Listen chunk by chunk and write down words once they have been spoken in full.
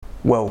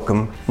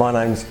Welcome, my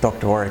name's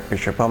Doctor Warrick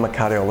Bishop. I'm a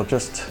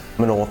cardiologist,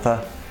 I'm an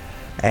author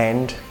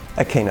and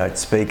a keynote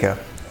speaker.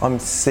 I'm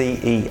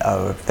CEO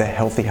of the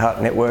Healthy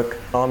Heart Network.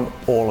 I'm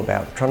all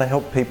about trying to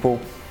help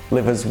people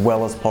live as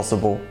well as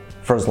possible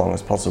for as long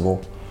as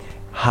possible.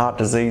 Heart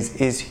disease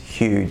is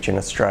huge in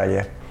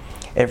Australia.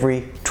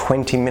 Every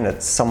 20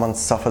 minutes someone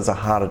suffers a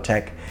heart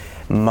attack.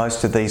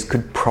 Most of these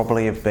could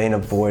probably have been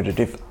avoided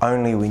if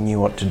only we knew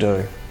what to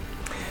do.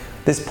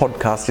 This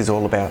podcast is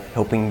all about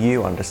helping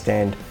you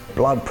understand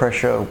blood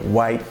pressure,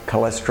 weight,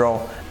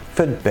 cholesterol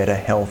for better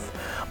health.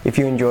 If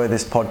you enjoy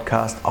this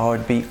podcast, I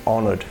would be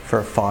honoured for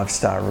a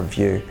 5-star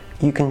review.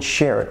 You can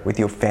share it with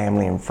your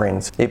family and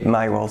friends. It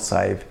may well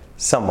save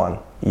someone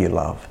you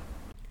love.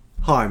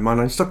 Hi, my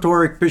name's Dr.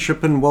 Warrick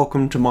Bishop and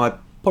welcome to my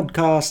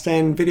podcast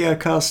and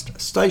videocast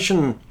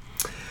station.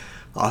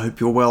 I hope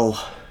you're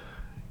well.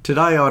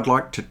 Today I'd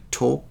like to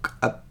talk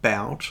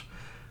about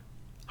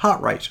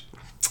heart rate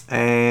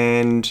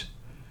and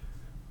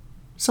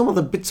some of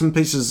the bits and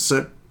pieces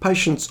that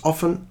patients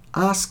often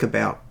ask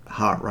about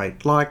heart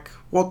rate, like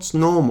what's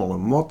normal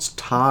and what's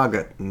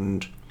target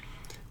and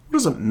what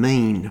does it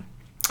mean?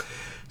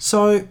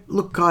 So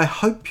look, I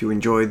hope you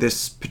enjoy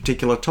this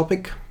particular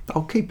topic.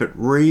 I'll keep it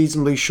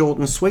reasonably short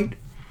and sweet,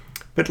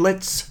 but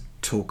let's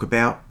talk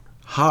about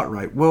heart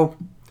rate. Well,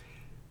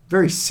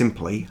 very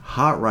simply,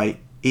 heart rate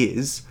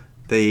is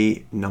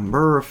the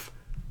number of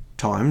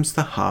times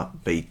the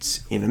heart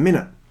beats in a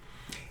minute.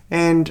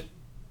 And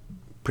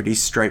pretty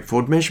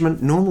straightforward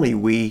measurement. Normally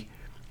we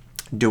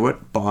do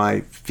it by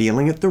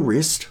feeling at the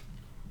wrist,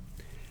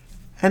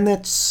 and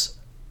that's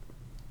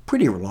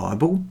pretty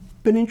reliable,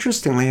 but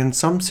interestingly in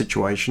some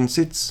situations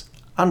it's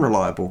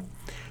unreliable,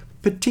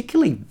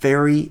 particularly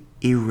very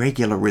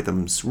irregular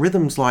rhythms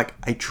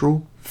like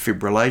atrial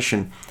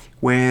fibrillation,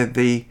 where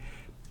the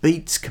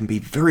beats can be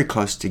very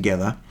close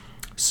together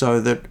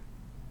so that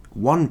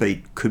one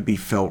beat could be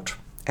felt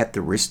at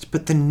the wrist,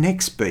 but the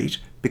next beat,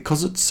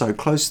 because it's so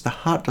close, the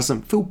heart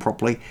doesn't feel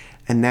properly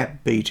and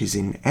that beat is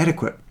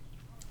inadequate.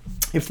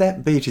 If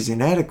that beat is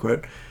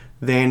inadequate,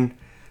 then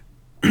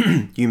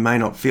you may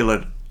not feel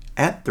it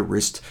at the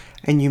wrist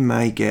and you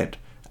may get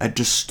a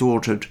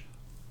distorted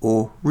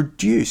or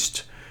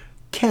reduced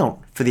count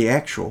for the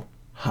actual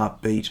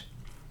heartbeat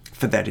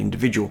for that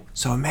individual.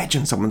 So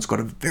imagine someone's got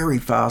a very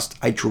fast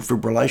atrial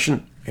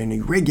fibrillation, an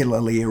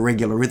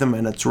irregular rhythm,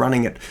 and it's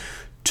running at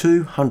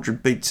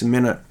 200 beats a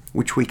minute,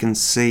 which we can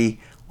see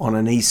on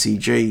an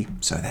ECG.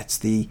 So that's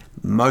the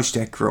most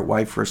accurate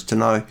way for us to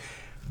know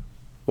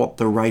what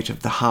the rate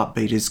of the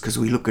heartbeat is, because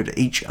we look at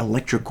each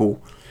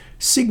electrical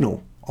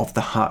signal of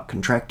the heart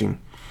contracting.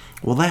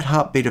 Well, that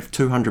heartbeat of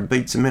 200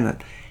 beats a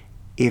minute,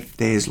 if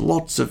there's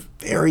lots of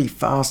very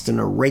fast and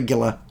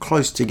irregular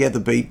close together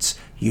beats,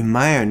 you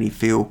may only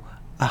feel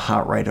a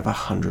heart rate of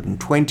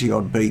 120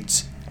 odd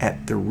beats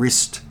at the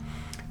wrist.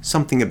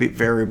 Something a bit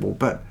variable,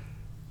 but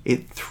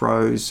it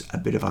throws a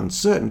bit of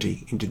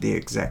uncertainty into the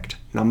exact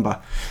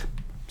number.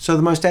 So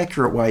the most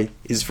accurate way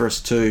is for us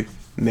to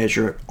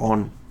measure it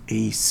on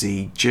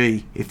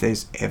ECG if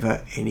there's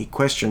ever any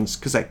questions,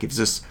 because that gives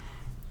us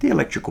the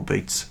electrical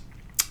beats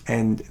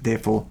and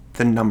therefore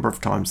the number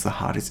of times the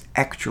heart is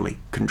actually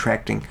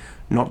contracting,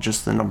 not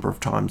just the number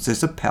of times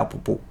there's a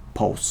palpable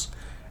pulse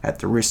at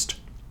the wrist.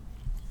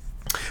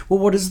 Well,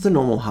 what is the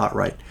normal heart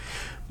rate?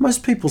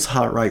 Most people's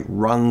heart rate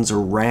runs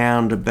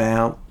around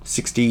about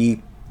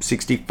 60,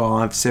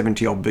 65,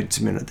 70 odd beats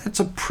a minute. That's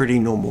a pretty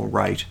normal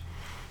rate.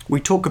 We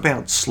talk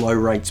about slow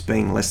rates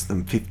being less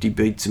than 50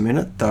 beats a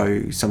minute,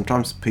 though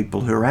sometimes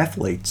people who are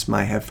athletes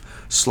may have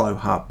slow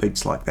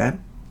heartbeats like that.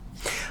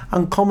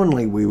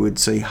 Uncommonly, we would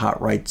see heart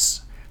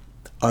rates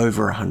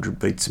over 100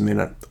 beats a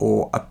minute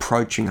or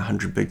approaching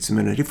 100 beats a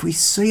minute. If we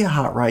see a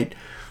heart rate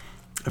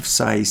of,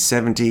 say,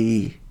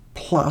 70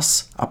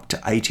 plus up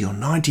to 80 or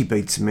 90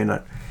 beats a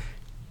minute,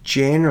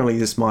 generally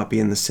this might be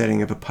in the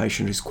setting of a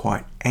patient who's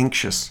quite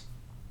anxious.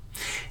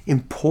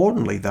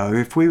 Importantly, though,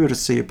 if we were to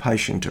see a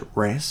patient at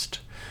rest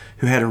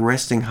who had a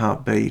resting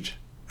heartbeat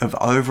of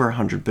over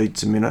 100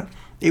 beats a minute,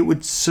 it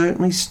would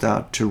certainly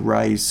start to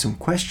raise some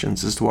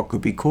questions as to what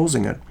could be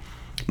causing it.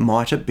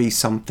 Might it be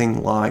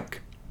something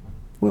like,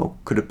 well,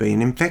 could it be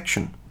an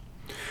infection?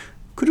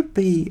 Could it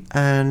be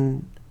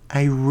an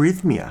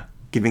arrhythmia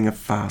giving a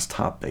fast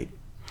heartbeat?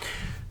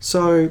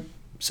 So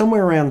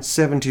somewhere around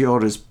 70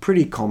 odd is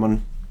pretty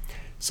common.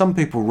 Some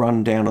people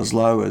run down as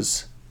low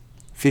as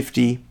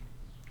 50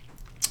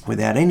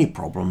 without any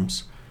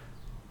problems.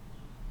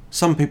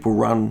 Some people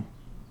run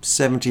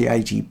 70,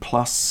 80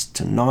 plus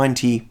to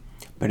 90,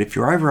 but if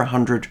you're over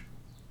 100,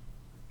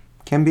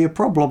 can be a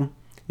problem.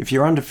 If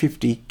you're under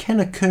 50, can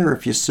occur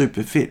if you're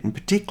super fit, and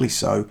particularly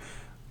so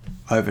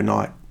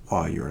overnight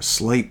while you're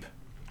asleep.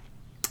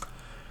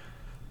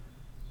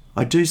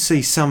 I do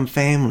see some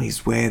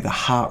families where the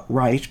heart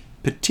rate,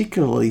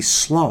 particularly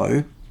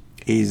slow,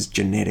 is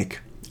genetic,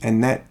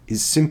 and that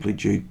is simply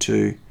due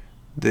to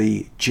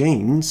the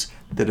genes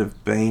that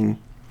have been,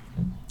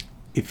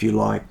 if you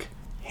like,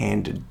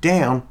 handed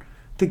down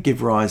that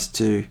give rise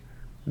to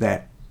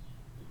that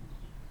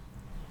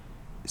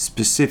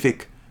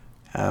specific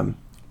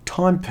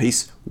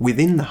timepiece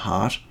within the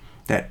heart,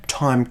 that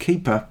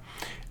timekeeper,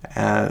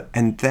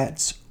 and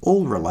that's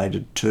all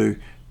related to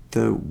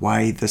the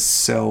way the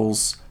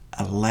cells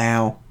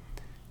allow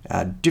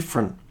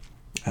different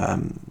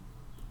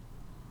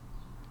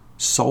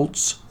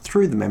salts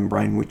through the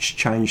membrane, which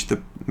change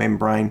the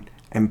membrane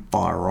and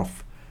fire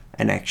off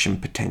an action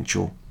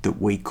potential that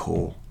we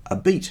call a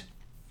beat.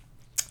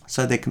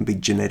 So there can be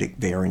genetic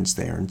variance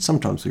there, and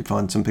sometimes we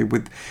find some people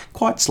with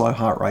quite slow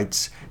heart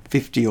rates,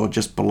 50 or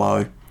just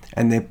below,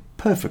 and they're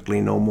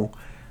perfectly normal,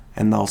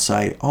 and they'll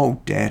say,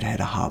 oh, Dad had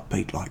a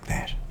heartbeat like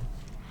that.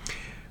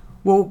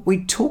 Well,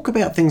 we talk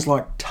about things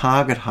like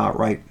target heart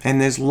rate,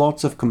 and there's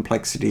lots of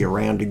complexity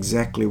around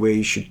exactly where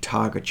you should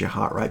target your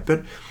heart rate,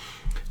 but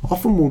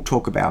often we'll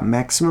talk about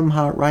maximum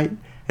heart rate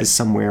as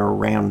somewhere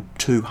around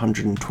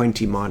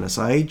 220 minus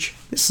age.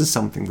 This is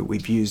something that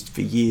we've used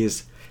for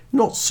years.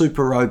 Not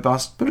super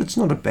robust, but it's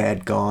not a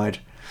bad guide.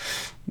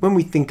 When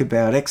we think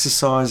about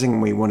exercising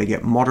and we want to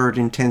get moderate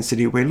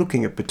intensity, we're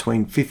looking at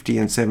between 50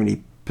 and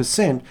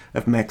 70%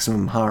 of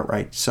maximum heart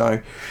rate.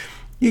 So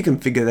you can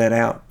figure that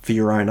out for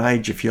your own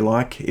age if you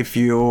like. If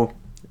you're,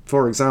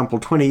 for example,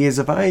 20 years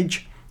of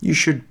age, you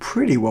should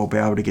pretty well be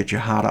able to get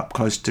your heart up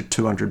close to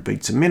 200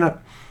 beats a minute.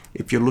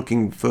 If you're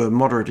looking for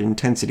moderate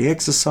intensity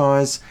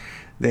exercise,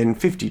 then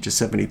 50 to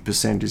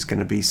 70% is going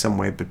to be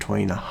somewhere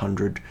between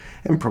 100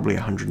 and probably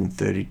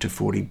 130 to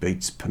 40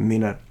 beats per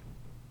minute.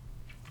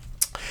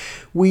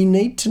 We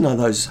need to know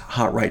those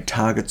heart rate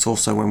targets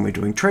also when we're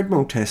doing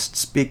treadmill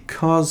tests,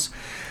 because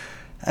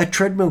a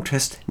treadmill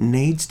test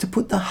needs to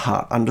put the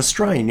heart under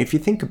strain. If you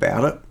think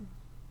about it,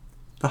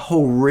 the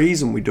whole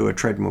reason we do a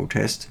treadmill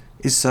test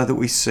is so that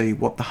we see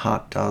what the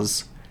heart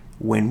does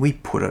when we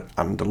put it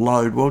under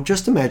load. Well,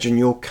 just imagine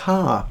your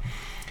car.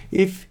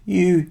 If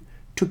you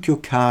took your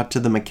car to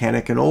the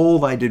mechanic and all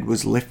they did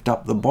was lift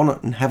up the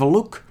bonnet and have a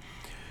look,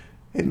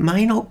 it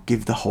may not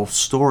give the whole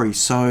story.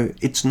 So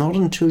it's not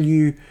until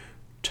you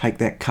take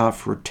that car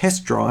for a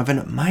test drive, and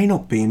it may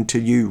not be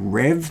until you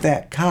rev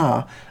that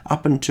car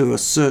up into a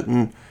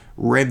certain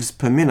revs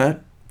per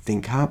minute,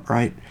 think heart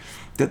rate,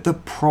 that the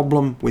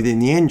problem within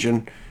the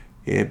engine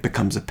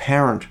becomes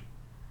apparent.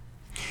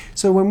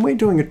 So when we're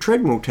doing a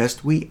treadmill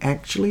test, we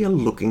actually are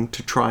looking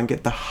to try and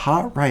get the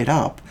heart rate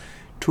up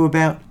to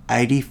about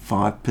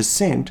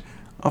 85%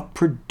 of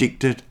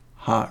predicted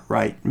heart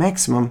rate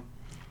maximum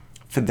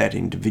for that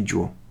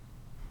individual.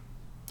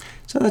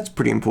 So that's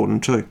pretty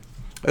important too.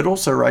 It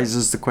also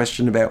raises the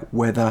question about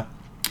whether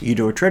you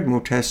do a treadmill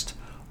test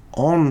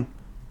on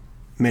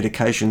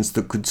medications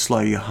that could slow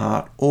your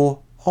heart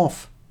or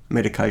off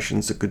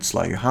medications that could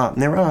slow your heart.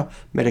 And there are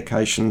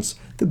medications,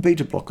 the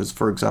beta blockers,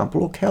 for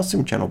example, or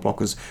calcium channel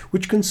blockers,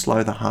 which can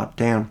slow the heart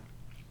down.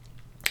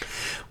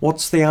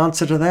 What's the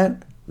answer to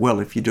that? Well,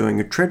 if you're doing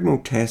a treadmill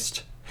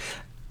test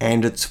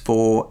and it's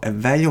for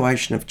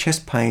evaluation of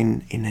chest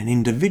pain in an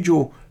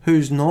individual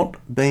who's not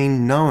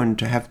been known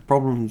to have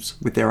problems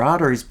with their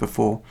arteries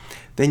before,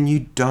 then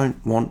you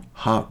don't want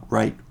heart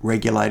rate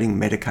regulating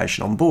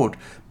medication on board,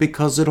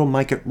 because it'll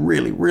make it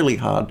really, really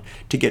hard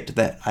to get to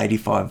that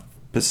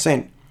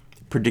 85%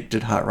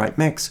 predicted heart rate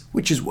max,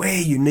 which is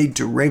where you need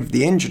to rev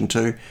the engine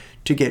to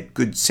get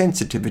good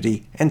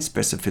sensitivity and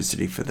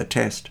specificity for the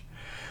test.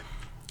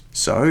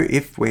 So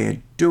if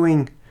we're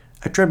doing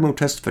a treadmill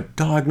test for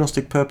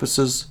diagnostic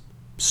purposes,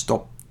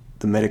 stop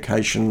the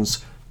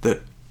medications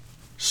that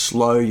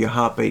slow your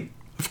heartbeat.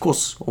 Of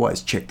course,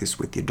 always check this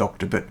with your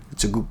doctor, but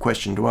it's a good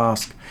question to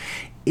ask.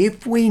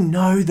 If we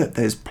know that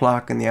there's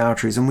plaque in the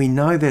arteries, and we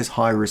know there's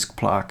high-risk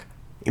plaque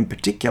in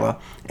particular,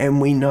 and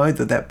we know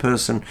that that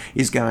person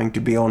is going to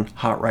be on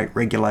heart rate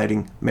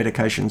regulating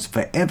medications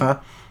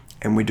forever,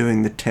 and we're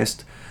doing the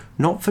test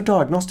not for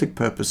diagnostic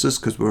purposes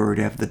because we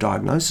already have the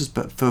diagnosis,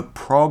 but for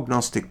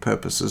prognostic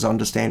purposes,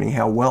 understanding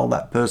how well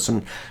that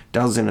person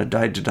does in a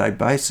day-to-day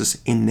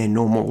basis in their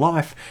normal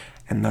life,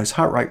 and those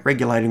heart rate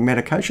regulating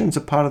medications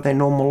are part of their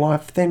normal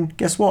life, then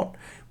guess what?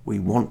 We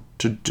want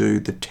to do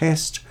the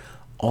test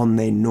on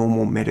their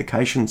normal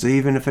medications,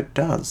 even if it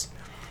does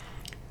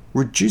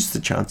reduce the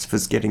chance of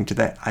us getting to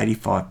that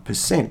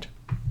 85%.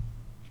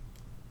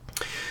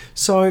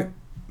 So,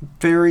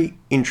 very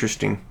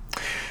interesting.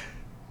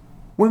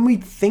 When we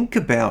think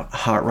about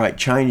heart rate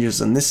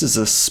changes, and this is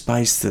a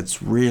space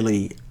that's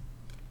really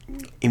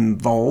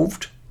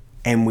involved,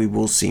 and we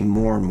will see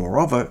more and more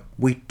of it,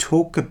 we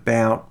talk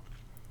about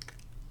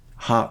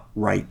heart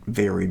rate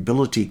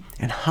variability.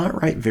 And heart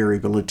rate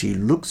variability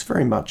looks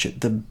very much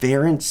at the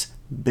variance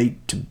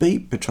beat to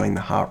beat between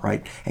the heart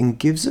rate and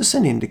gives us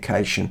an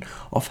indication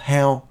of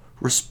how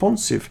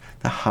responsive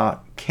the heart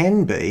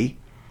can be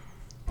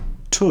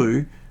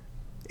to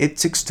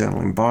its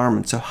external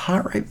environment. So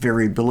heart rate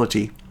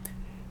variability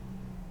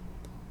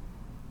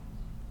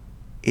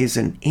is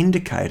an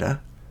indicator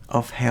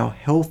of how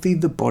healthy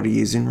the body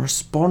is in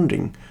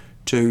responding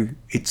to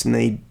its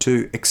need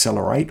to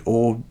accelerate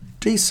or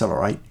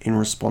decelerate in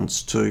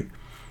response to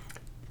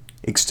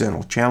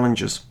external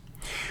challenges.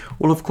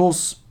 Well, of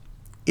course,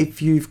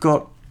 if you've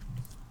got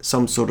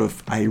some sort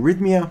of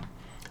arrhythmia,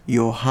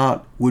 your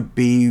heart would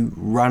be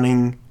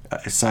running,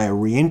 say, a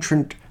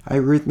reentrant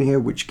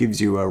arrhythmia, which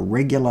gives you a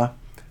regular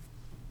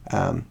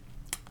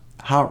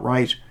heart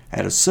rate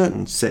at a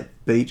certain set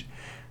beat.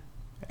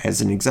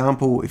 As an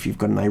example, if you've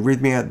got an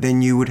arrhythmia,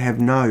 then you would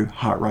have no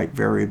heart rate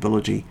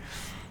variability.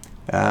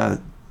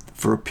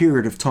 For a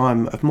period of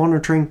time of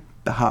monitoring,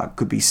 the heart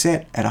could be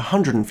set at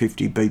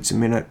 150 beats a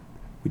minute,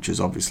 which is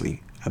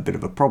obviously a bit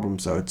of a problem,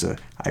 so it's a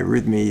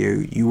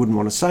arrhythmia you wouldn't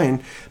want to stay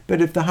in.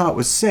 But if the heart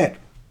was set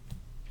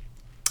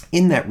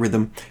in that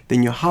rhythm,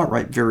 then your heart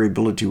rate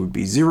variability would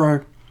be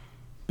 0,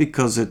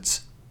 because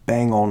it's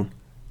bang on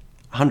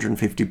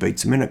 150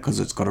 beats a minute, because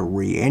it's got a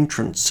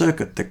re-entrant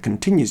circuit that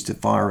continues to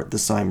fire at the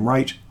same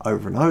rate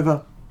over and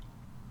over.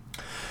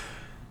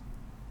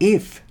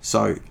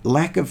 So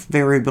lack of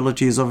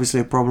variability is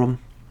obviously a problem.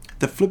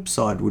 The flip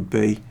side would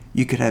be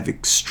you could have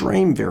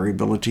extreme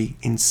variability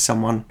in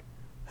someone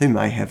who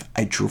may have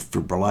atrial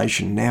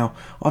fibrillation. Now,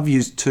 I've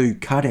used 2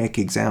 cardiac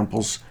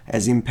examples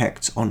as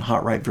impacts on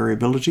heart rate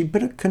variability,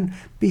 but it can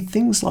be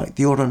things like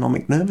the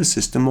autonomic nervous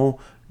system or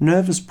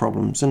nervous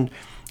problems, and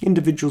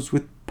individuals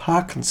with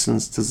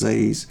Parkinson's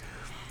disease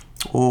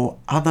or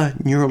other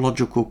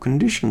neurological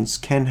conditions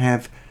can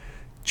have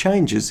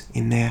changes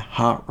in their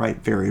heart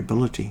rate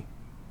variability.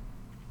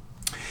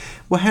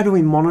 Well, how do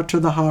we monitor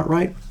the heart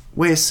rate?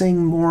 We're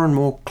seeing more and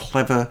more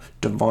clever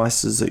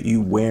devices that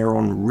you wear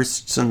on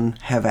wrists and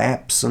have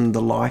apps and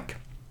the like.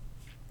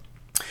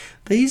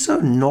 These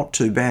are not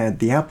too bad.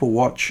 The Apple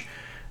Watch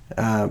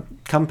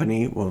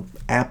company, well,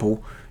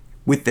 Apple,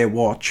 with their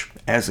watch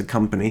as a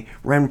company,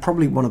 ran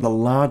probably one of the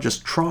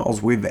largest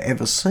trials we've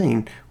ever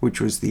seen,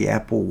 which was the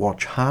Apple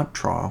Watch heart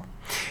trial.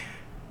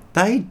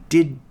 They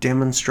did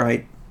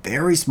demonstrate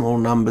very small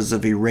numbers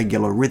of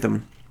irregular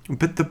rhythm,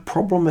 but the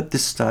problem at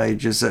this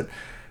stage is that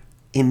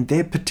in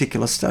their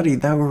particular study,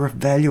 they were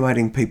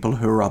evaluating people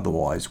who are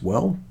otherwise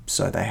well,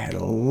 so they had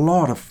a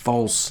lot of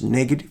false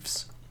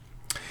negatives.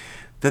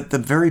 That the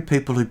very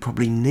people who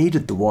probably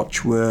needed the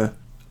watch were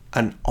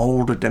an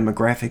older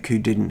demographic who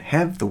didn't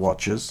have the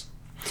watches.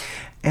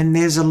 And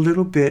there's a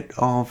little bit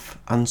of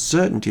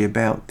uncertainty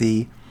about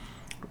the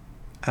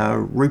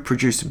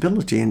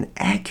reproducibility and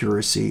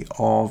accuracy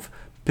of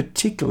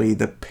particularly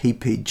the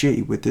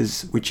PPG,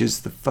 which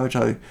is the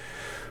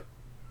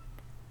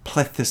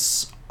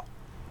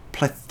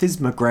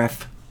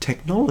plethysmograph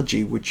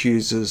technology, which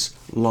uses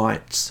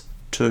lights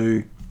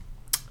and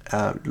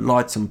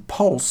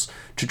pulse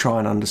to try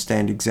and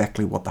understand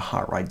exactly what the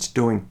heart rate's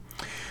doing.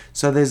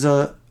 So there's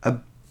a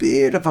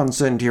bit of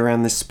uncertainty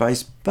around this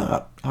space,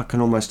 but I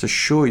can almost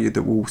assure you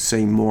that we'll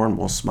see more and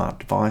more smart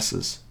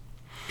devices.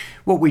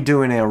 What we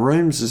do in our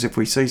rooms is if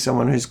we see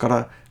someone who's got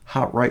a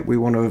heart rate we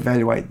want to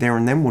evaluate there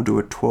and then, we'll do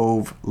a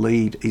 12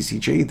 lead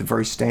ECG, the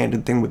very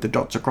standard thing with the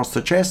dots across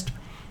the chest.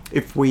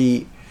 If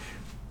we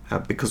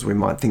because we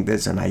might think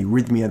there's an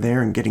arrhythmia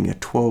there, and getting a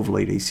 12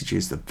 lead ECG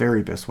is the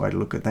very best way to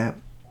look at that.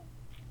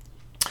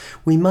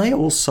 We may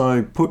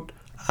also put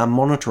a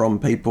monitor on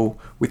people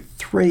with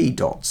 3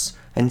 dots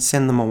and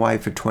send them away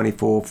for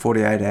 24,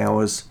 48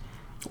 hours,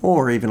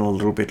 or even a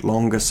little bit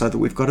longer, so that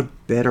we've got a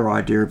better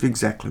idea of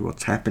exactly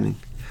what's happening.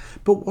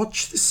 But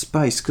watch this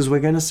space, because we're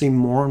going to see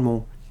more and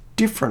more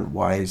different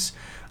ways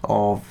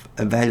of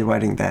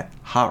evaluating that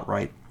heart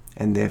rate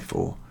and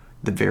therefore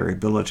the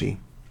variability.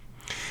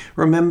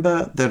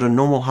 Remember that a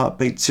normal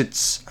heartbeat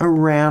sits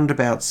around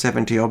about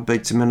 70 odd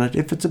beats a minute.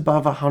 If it's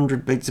above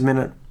 100 beats a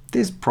minute,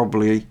 there's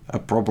probably a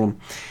problem.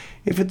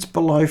 If it's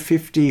below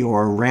 50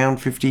 or around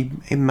 50,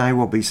 it may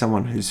well be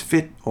someone who's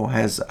fit or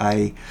has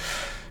a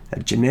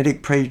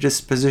genetic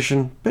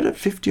predisposition. But at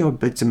 50 odd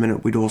beats a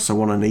minute, we'd also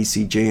want an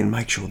ECG and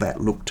make sure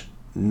that looked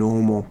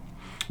normal.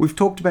 We've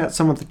talked about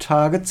some of the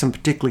targets, and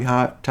particularly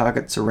heart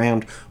targets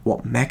around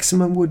what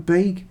maximum would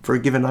be for a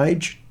given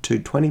age,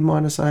 220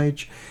 minus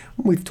age.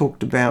 We've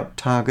talked about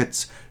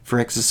targets for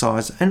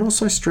exercise and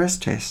also stress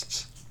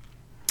tests.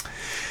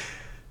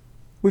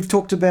 We've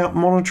talked about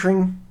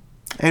monitoring,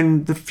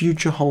 and the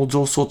future holds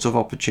all sorts of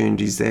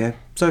opportunities there.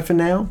 So for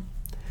now,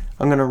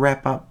 I'm going to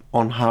wrap up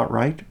on heart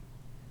rate.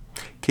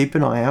 Keep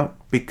an eye out,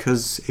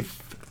 because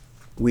if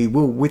we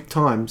will with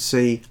time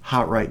see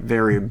heart rate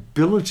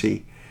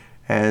variability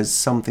as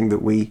something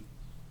that we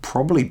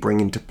probably bring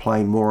into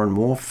play more and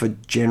more for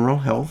general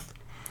health.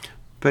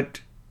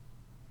 But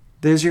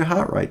there's your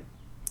heart rate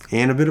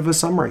and a bit of a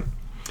summary.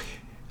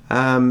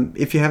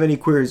 If you have any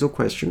queries or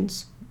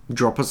questions,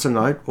 drop us a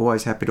note,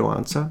 always happy to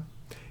answer.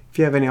 If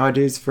you have any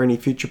ideas for any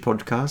future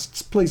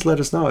podcasts, please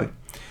let us know.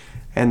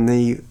 And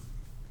the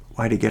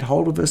way to get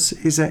hold of us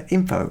is at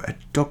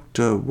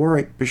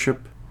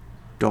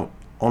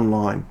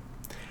info@drwarrickbishop.online.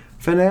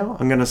 For now,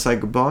 I'm going to say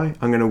goodbye.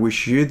 I'm going to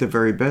wish you the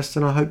very best,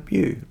 and I hope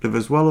you live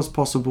as well as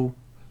possible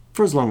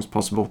for as long as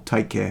possible.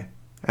 Take care,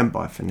 and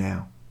bye for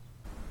now.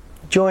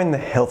 Join the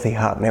Healthy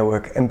Heart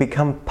Network and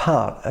become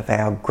part of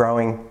our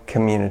growing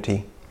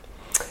community.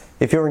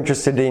 If you're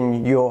interested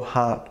in your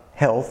heart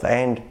health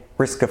and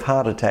risk of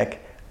heart attack,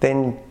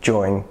 then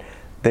join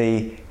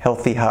the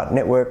Healthy Heart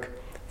Network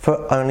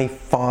for only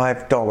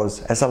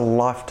 $5 as a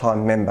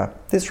lifetime member.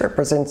 This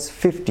represents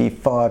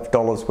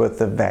 $55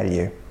 worth of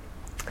value.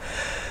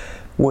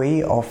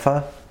 We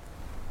offer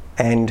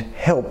and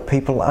help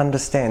people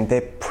understand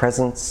their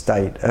present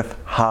state of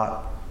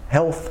heart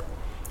health,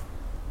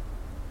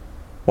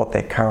 what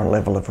their current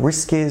level of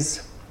risk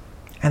is,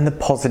 and the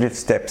positive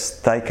steps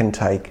they can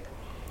take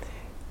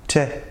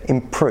to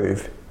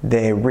improve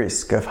their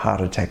risk of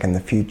heart attack in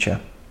the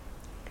future.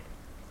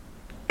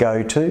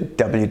 Go to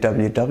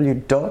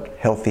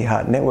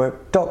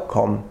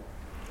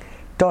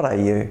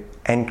www.healthyheartnetwork.com.au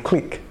and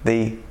click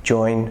the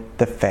Join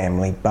the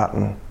Family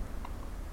button.